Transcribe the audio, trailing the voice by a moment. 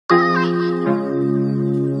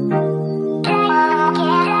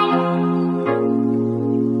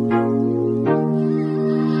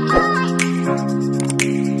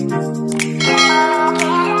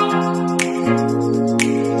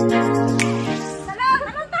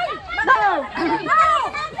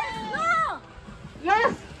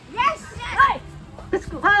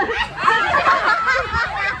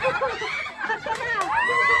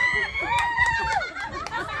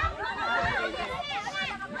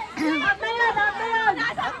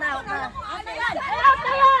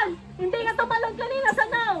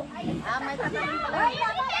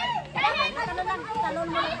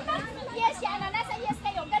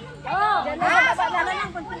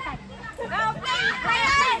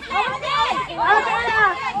Okay na.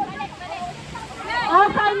 Oh,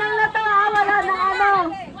 final na to. Wala na ano.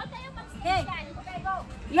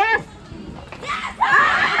 Yes.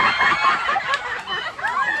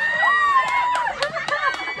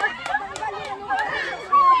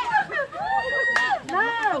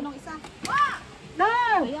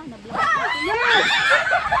 No. Yes.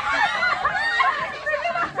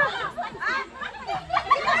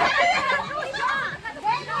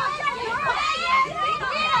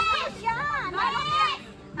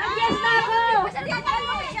 Nag-yes na ako.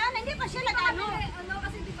 Hindi pa siya nag-ano.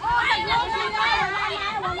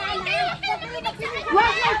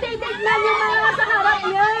 Huwag na titignan yung mga sa harap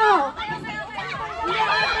niyo.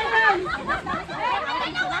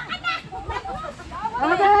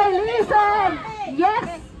 Okay, listen. Yes.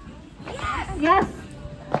 Yes.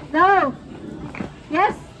 No.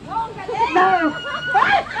 Yes. No.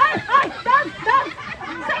 Ay! Ay! Ay! Down! Down!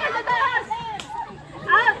 Sige sa taas!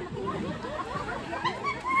 Up!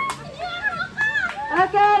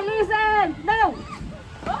 Okay, listen. No.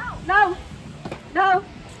 No. No.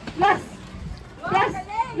 Yes. Yes.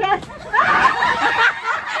 Yes.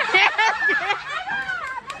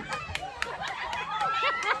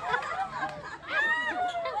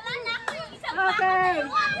 Okay.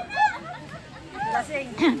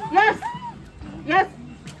 Yes. Yes.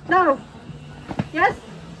 No. Yes.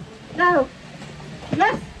 No.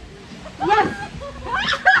 Yes. Yes.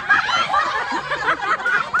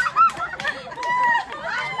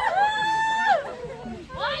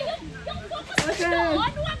 Okay.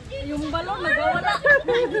 Yung balon nagwawala.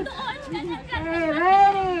 Okay,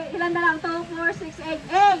 ready. Ilan na lang? 2, 4, 6, 8.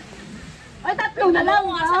 8. Ay, tatlo na lang.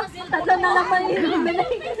 Tatlo na lang man yung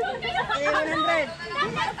binigay. 100.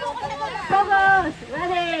 Focus.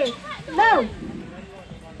 Ready. No.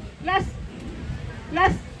 Yes.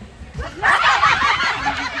 Yes.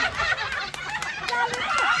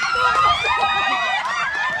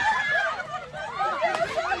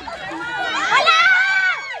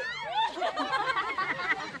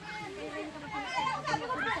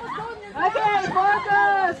 Okay,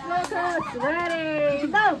 focus. Focus. Ready.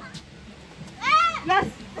 No. Yes.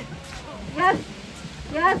 Yes.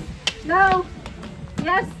 Yes. No.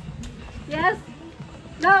 Yes. Yes.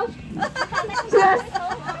 No. Yes.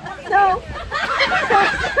 No.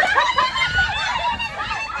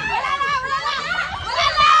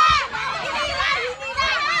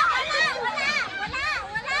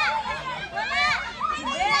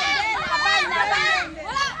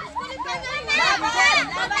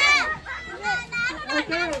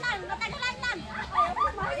 Okay.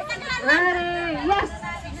 Ready. Yes.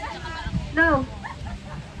 No.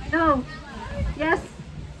 No. Yes.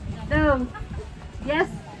 No. Yes.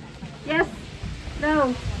 Yes.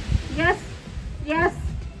 No. Yes. Yes.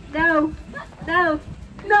 No. No.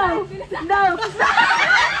 No. No.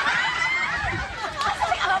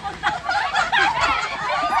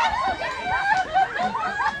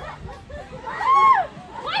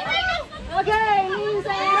 Okay,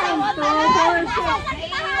 listen. 2, 4, 6.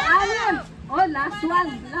 Anim. Oh, last one.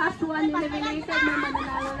 Last one eliminated. May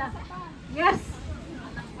mananalo na. Yes.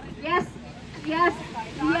 Yes. Yes.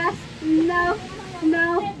 Yes. No. No.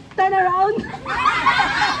 Turn around.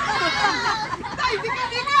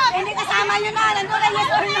 Hindi kasama yun na. Nandun na yes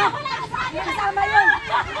or no. Hindi kasama yun.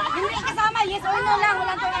 Hindi kasama. Yes or no lang.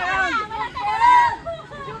 Walang turn around.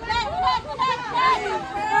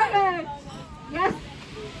 Okay. Yes.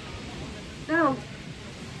 No.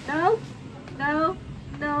 No. No.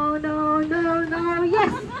 No. No. No. No.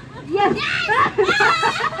 Yes. Yes.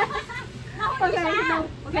 Okay. No.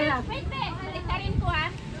 Okay lang. Baliktarin ko ha.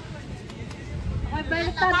 Okay,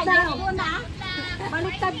 baliktad daw.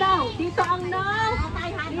 Baliktad daw. Dito ang no.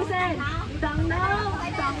 Listen. Dito ang no.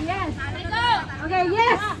 Dito ang yes. Okay,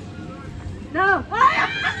 yes. No. Okay.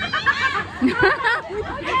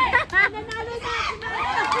 Nanalo na.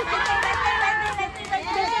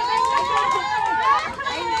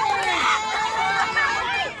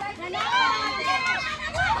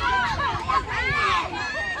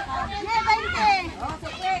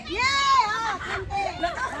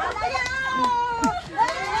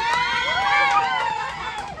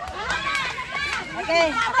 Okay,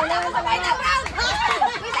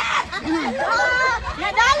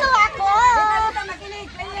 nadalo ako.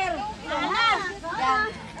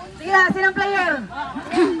 Sige na, sinong player?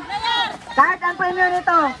 Kahit ang player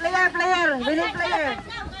nito. Player. Winning player.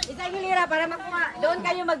 Isang hilira para makuha. Doon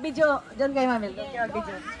kayo mag-video. Doon kayo mamil. Doon kayo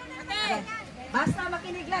mag-video. Okay. Basta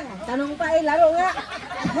makinig lang. Tanong pa eh, laro nga.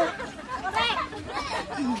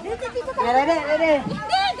 Ready.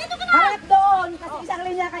 Harap doon. Kasi isang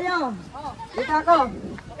linya kayo. Dito ako.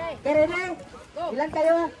 Okay, ready? Go! Ilan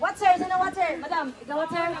kayo? Watcher, sino watcher? Madam, ikaw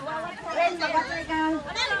watcher? Friend, mag-watcher ka.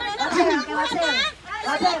 Watcher, okay, watcher.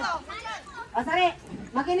 Watcher. O, sari.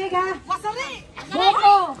 Makinig ha.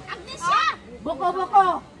 Buko. Buko,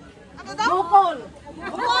 buko. Bukol.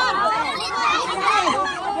 Bukol.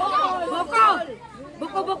 Bukol.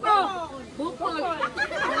 Buko, buko. Bukol.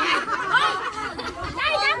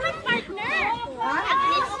 Ay, dapat partner. Ha?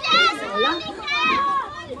 Wala.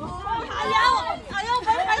 Ayaw,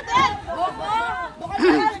 partner. Bukol.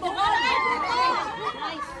 Bukol.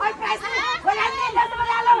 Ay, press. Wala na yun. Dato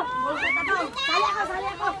manalo. Sali ako, sali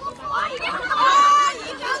ako. Ay,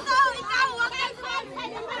 ikaw to. Ikaw. Huwag kang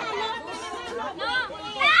no.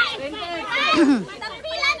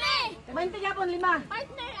 Tampilan eh. 20 yapon, 5.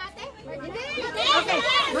 Partner, ate. Hindi. Okay.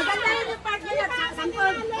 Maganda rin yung partner na.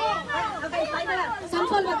 Sampol. Okay, partner.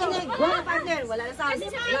 Sampol, makinig. Wala partner. Wala na sound. Go.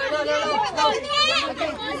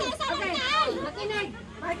 Okay. Okay. Makinig.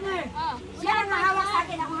 Partner. Siya ang mahawak sa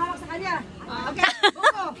akin. Ako hawak sa kanya. Okay.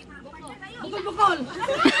 Buko. Bukol-bukol.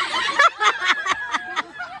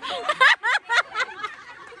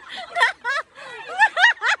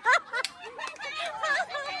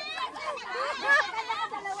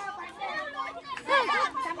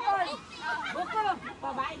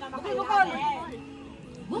 Bukol.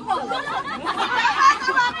 Bukol.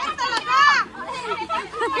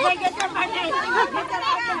 Okay, get your partner. Get your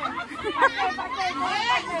partner.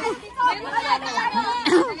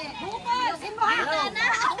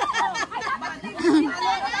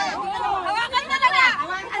 Hawakan talaga.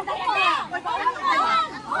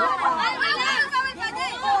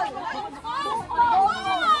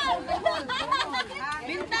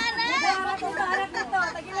 Bintana.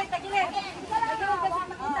 Tagilid.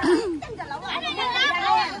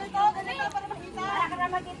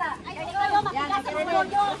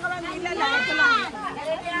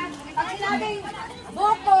 Pag sinabing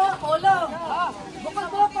buko, ulong.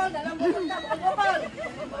 Bukol-bukol, dalawang bukol na, bukol-bukol.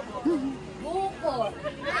 Bukol.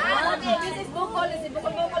 Okay, this is bukol, this is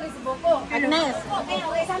bukol-bukol, this is buko. Agnes, Okay,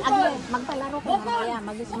 sample. Agnes, magpalaro ka na kaya.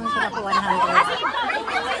 Mag-sponsor ako 100.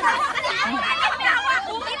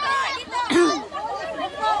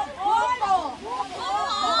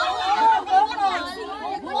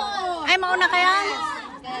 Ay, mauna kaya?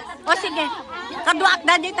 O sige. Kaduak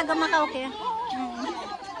daddy, taga Macau kaya.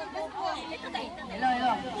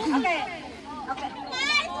 Hello. Okay.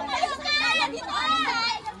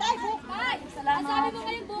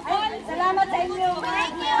 Salamat sa inyo.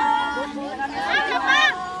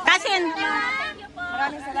 Kasin.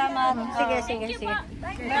 Maraming salamat. Sige.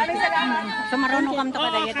 Maraming salamat. So marunong kam to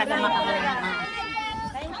kadaya taga Macau.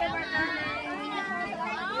 Thank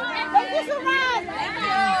you so much.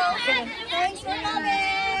 Thanks for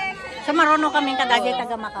coming. So marunong kami kadaya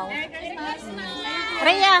taga Macau.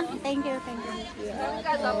 Rhea, thank you.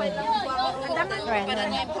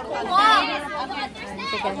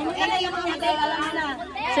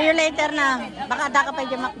 See you later na. Baka da ka pa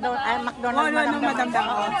dyan McDonald's.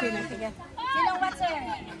 Sige. Sinong watcher?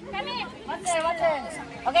 Kami. Watcher.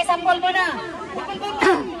 Okay, sample mo na. Bukol.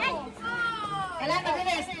 Kailangan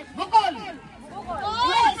bilis. Bukol.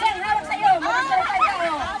 Uy, sir, hawak sa'yo. Mag-salita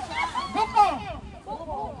tayo. Bukol.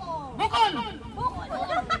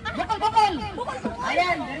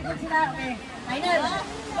 Ayan, very good sila. Okay, final.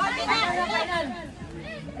 Final.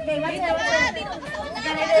 Okay, watcher.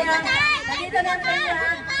 Okay, ready na. Nandito na ang tayo,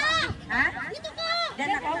 ha? Ha?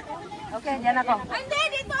 Diyan ako? Okay, diyan ako. Hindi,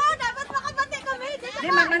 dito. Dapat makabati kami. Di,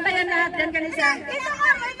 magmantayan lahat. Diyan ka ni siya. Dito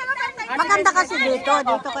nga, may nakabantay. Maganda kasi dito.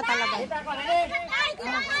 Dito ka talaga. Dito ako, ready? Ay,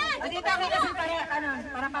 kailangan. Dito ako kasi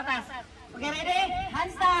para patas. Okay, ready?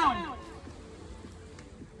 Hands down.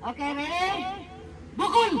 Okay, ready?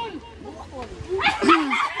 Bukol!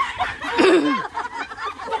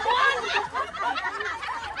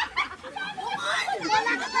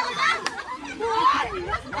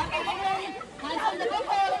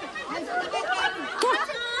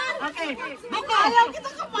 Okay, bukol! Ayaw kita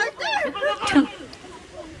ka, partner! Bukol!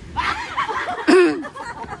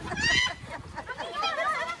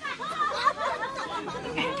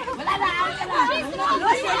 Wala na, out ka na!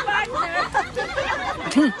 Lose your partner!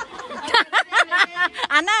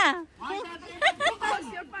 Ana! Lose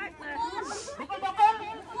your partner! Bukol!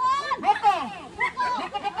 Bukol!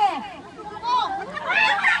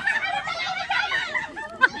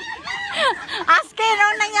 Aske, ano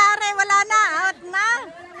nangyari? Wala na. Out na.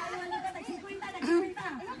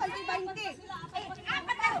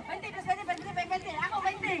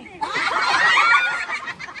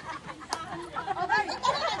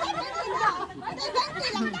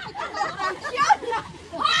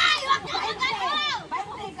 Wow!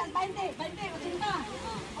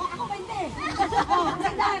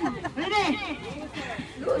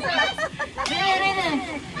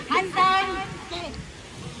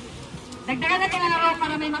 Dagdagan natin ang laro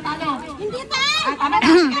para may matalo. Hindi tayo! Ah, tama na.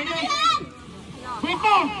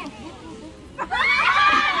 Buko!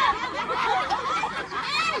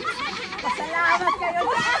 Salamat kayo.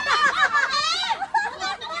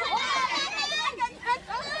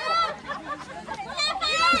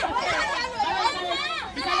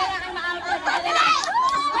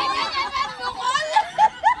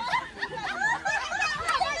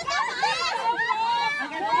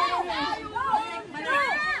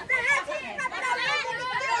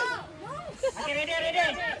 Okay, ready.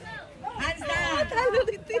 Hands down.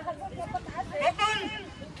 Epon!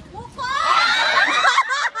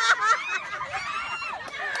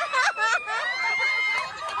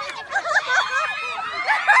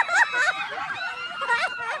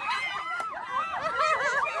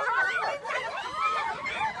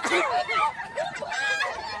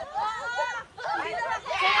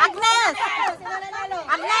 Agnes!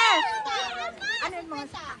 Agnes!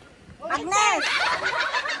 Agnes!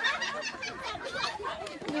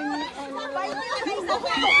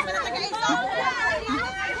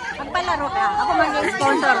 Magpalaro ka. Ako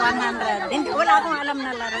mag-sponsor 100. Hindi, wala akong alam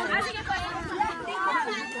na laro.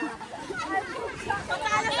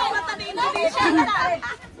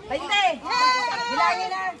 Pwede! Bilangin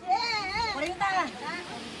na! 40!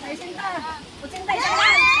 60! 80!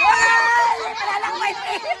 Palalang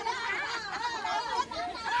 20!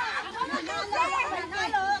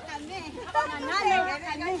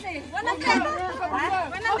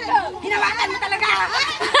 Hinawakan mo talaga!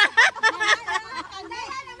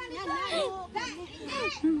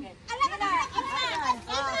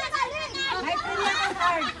 May premium ang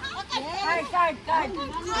card. Card.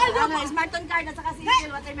 Ano, smartphone card at saka single,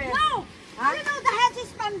 whatever. No! You know the head is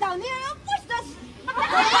from down here. You push the...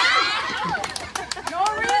 No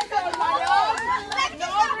reason, Mario! No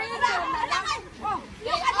reason!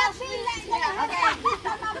 You cannot feel like that.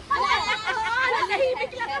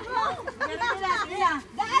 Nahibig lang ako.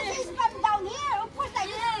 The head is from down here. You push like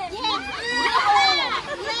this.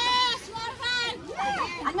 Yes! More fun!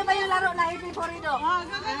 Ano ba yung laro na hippie porido?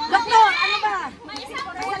 Doktor, ano ba?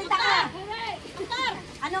 Salita ka.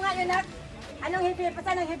 Ano nga yun, Nak? Anong hippie?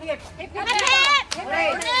 Pasan ang hippie? Hippie!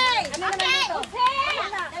 Hooray! Ano naman dito?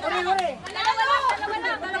 Hooray!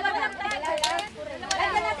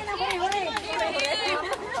 Lagyan natin ang hooray!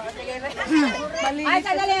 Ay,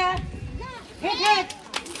 sandali ha! Hip!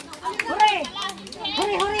 Hooray!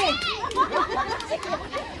 Hooray!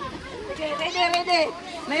 Ready!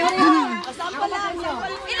 May hooray ha! Sample lang nyo!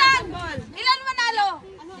 Ilan manalo?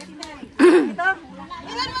 Ito?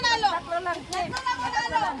 Ilan manalo? Tatlo lang.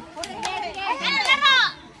 Manalo? Ano laro?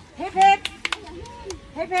 Hip!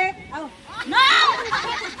 Oh. No!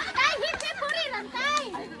 Tay, hip-hip huri lang, tay!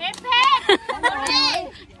 Hip-hip!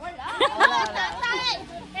 Huri! Tay!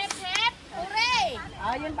 Hip-hip! Huri!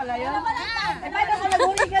 Ah, yun pala yun. Eh, paano kung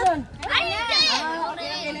nag-huri ka nun? Ay, hindi!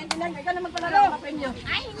 Okay. Ikaw na magpalaro. Papenyo.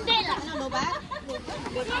 Ay, hindi lang. Ano ba?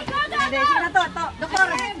 Hindi, sige na to. Doktor,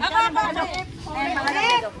 ikaw na magpalaro.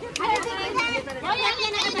 Pangalan ko. Oh, yan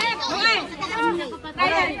na hip-hip!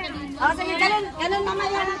 Oh, sige, ganun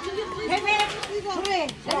mamaya. Hip! Huri!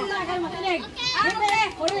 Ganun lang, ganun makinig.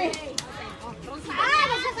 Hip! Huri! Ah,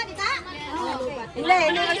 nagsasalita?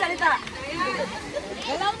 Hindi nagsalita.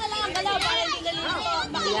 Galaw na lang, galaw para hindi galito.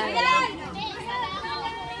 Makinig na lang.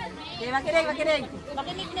 Okay, makinig.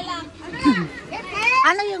 Makinig na lang.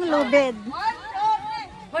 Ano yung lubid?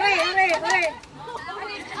 Huri!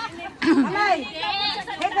 Kamay!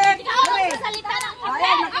 Hip! Huri! Salita lang.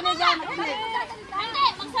 Ayan, makinig yan, makinig. Hindi,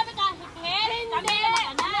 magsabi ka. Hip, kami.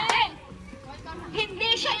 Hindi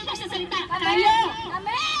siya yung nagsasalita. Tayo.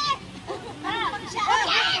 Kami.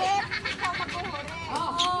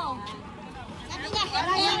 Sabi niya,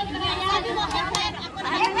 sabi mo,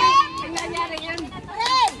 Ang nangyari yun.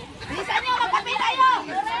 Bisa niyo, magkapi tayo.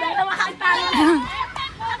 Dalawa kang talo.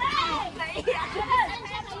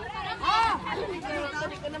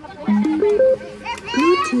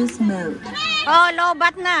 Bluetooth mode. Oh,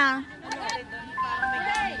 lobat na.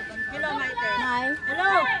 Hello, Maite. Hi. Hello.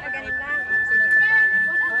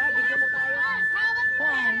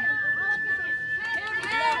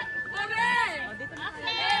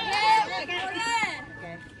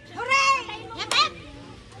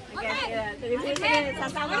 Sige,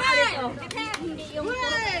 sasama ka dito.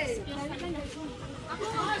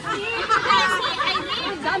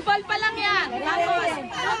 Sample pa lang yan.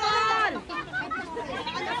 Sample.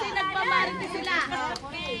 Kasi nagpamariti sila.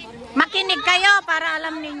 Makinig kayo para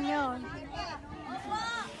alam ninyo.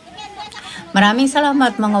 Maraming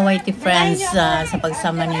salamat mga Whitey friends sa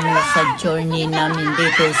pagsama ninyo sa journey namin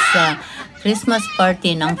dito sa Christmas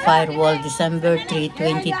party ng Firewall December 3,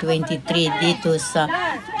 2023 dito sa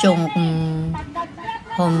Chung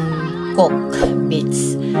home cook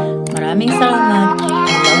bits. Maraming salamat.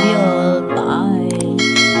 I love you all. Bye.